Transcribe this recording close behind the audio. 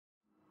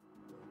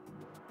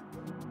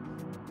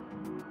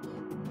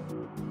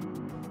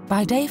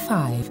By day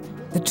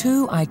 5, the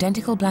two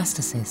identical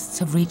blastocysts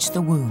have reached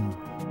the womb.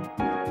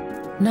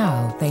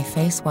 Now they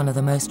face one of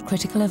the most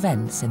critical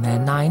events in their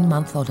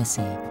 9-month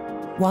odyssey,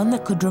 one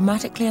that could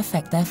dramatically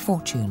affect their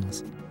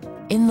fortunes,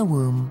 in the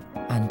womb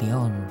and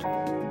beyond.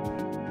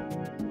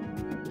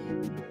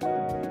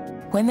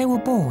 When they were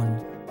born,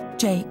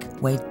 Jake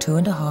weighed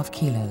 2.5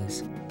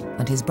 kilos,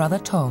 and his brother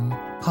Tom,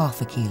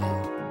 0.5 kilo.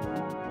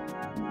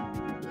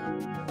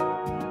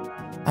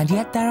 And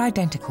yet they're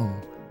identical,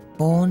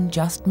 born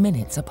just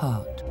minutes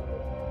apart.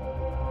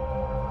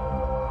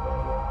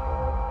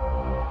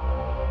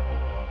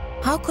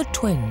 How could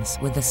twins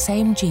with the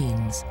same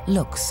genes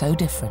look so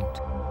different?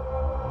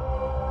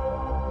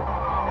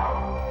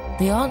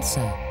 The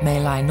answer may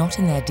lie not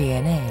in their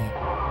DNA,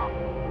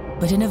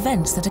 but in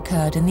events that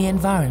occurred in the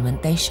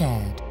environment they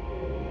shared,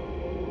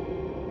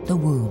 the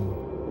womb.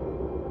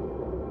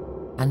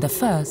 And the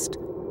first,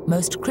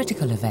 most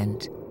critical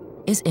event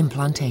is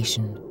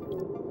implantation.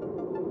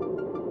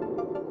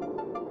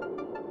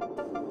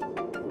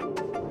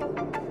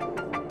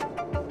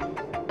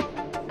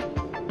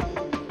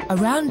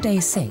 Around day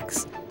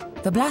 6,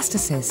 the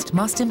blastocyst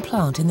must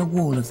implant in the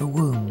wall of the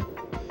womb,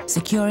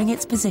 securing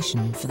its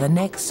position for the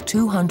next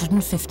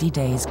 250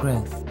 days'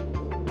 growth.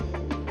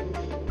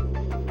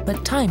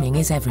 But timing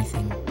is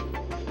everything.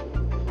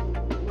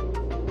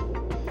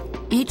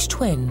 Each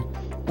twin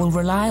will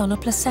rely on a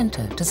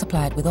placenta to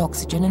supply it with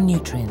oxygen and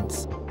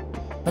nutrients,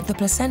 but the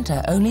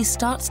placenta only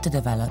starts to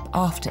develop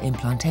after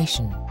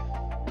implantation.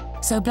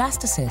 So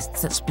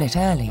blastocysts that split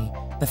early,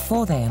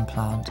 before they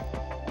implant,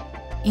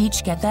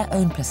 each get their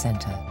own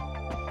placenta,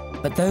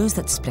 but those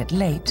that split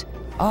late,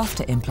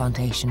 after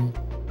implantation,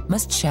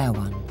 must share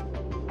one.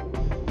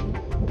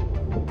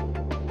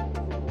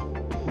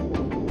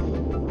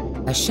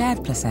 A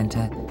shared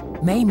placenta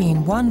may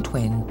mean one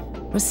twin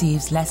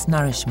receives less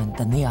nourishment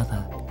than the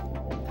other.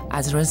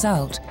 As a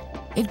result,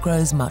 it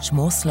grows much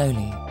more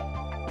slowly,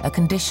 a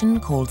condition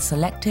called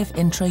selective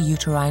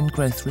intrauterine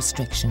growth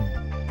restriction.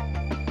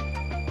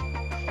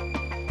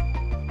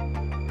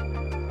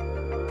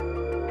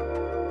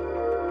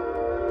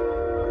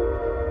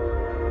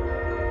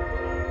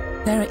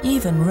 There are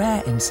even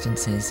rare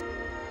instances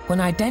when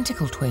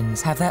identical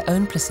twins have their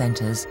own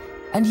placentas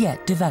and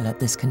yet develop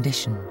this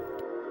condition.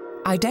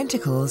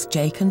 Identicals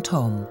Jake and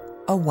Tom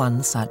are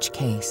one such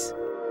case.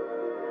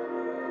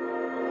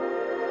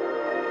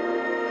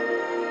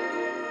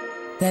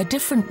 Their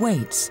different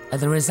weights are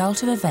the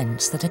result of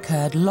events that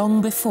occurred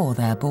long before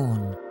they're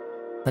born,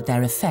 but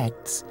their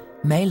effects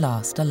may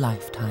last a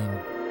lifetime.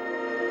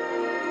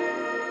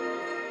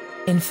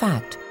 In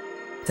fact,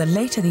 the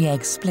later the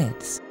egg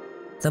splits,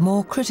 the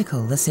more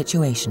critical the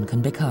situation can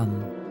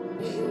become.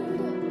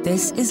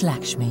 This is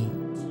Lakshmi,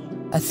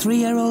 a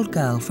 3-year-old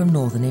girl from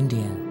northern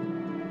India.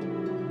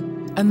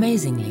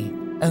 Amazingly,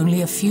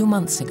 only a few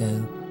months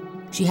ago,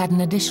 she had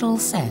an additional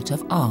set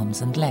of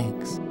arms and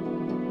legs.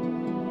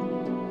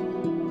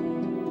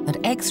 And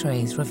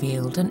X-rays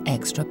revealed an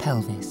extra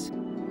pelvis.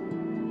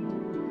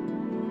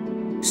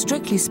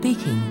 Strictly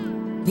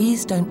speaking,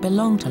 these don't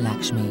belong to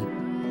Lakshmi,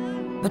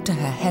 but to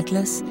her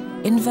headless,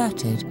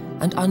 inverted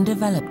and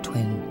undeveloped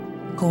twin,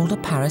 called a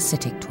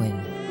parasitic twin.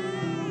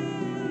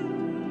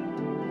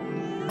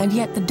 And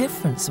yet the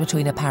difference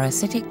between a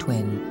parasitic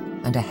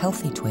twin and a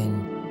healthy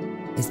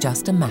twin is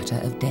just a matter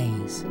of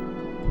days.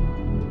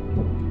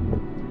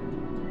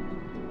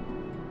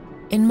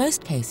 In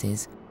most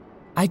cases,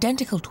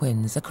 identical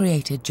twins are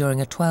created during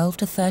a 12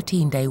 to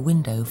 13-day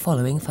window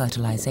following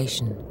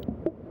fertilization.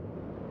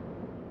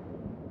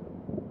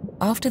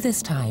 After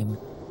this time,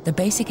 the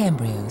basic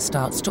embryo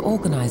starts to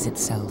organize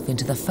itself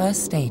into the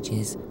first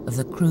stages of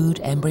the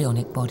crude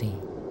embryonic body.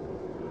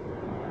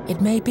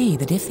 It may be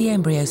that if the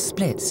embryo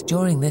splits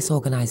during this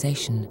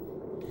organization,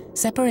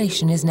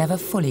 separation is never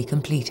fully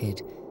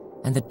completed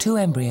and the two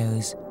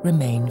embryos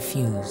remain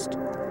fused.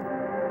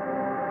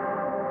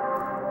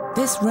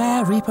 This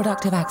rare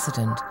reproductive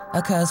accident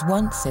occurs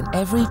once in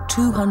every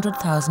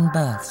 200,000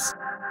 births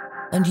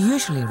and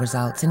usually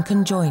results in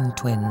conjoined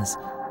twins,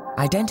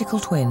 identical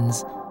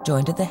twins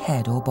joined at the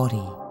head or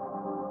body.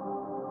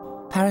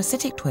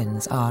 Parasitic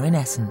twins are, in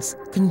essence,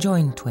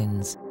 conjoined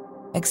twins,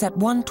 except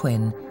one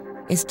twin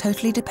is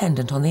totally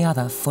dependent on the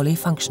other fully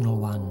functional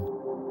one.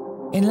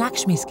 In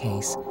Lakshmi's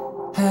case,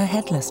 her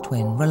headless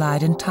twin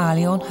relied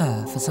entirely on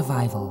her for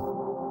survival.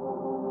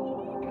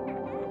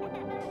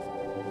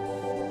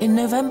 In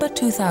November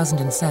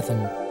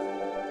 2007,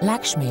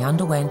 Lakshmi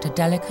underwent a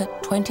delicate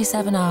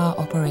 27-hour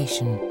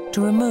operation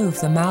to remove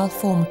the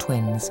malformed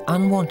twins'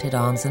 unwanted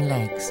arms and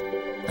legs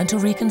and to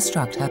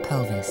reconstruct her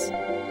pelvis.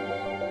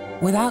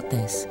 Without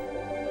this,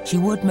 she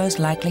would most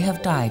likely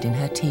have died in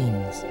her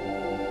teens.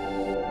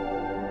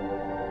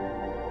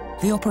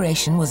 The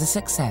operation was a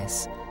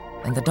success,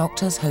 and the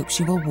doctors hope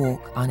she will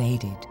walk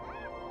unaided.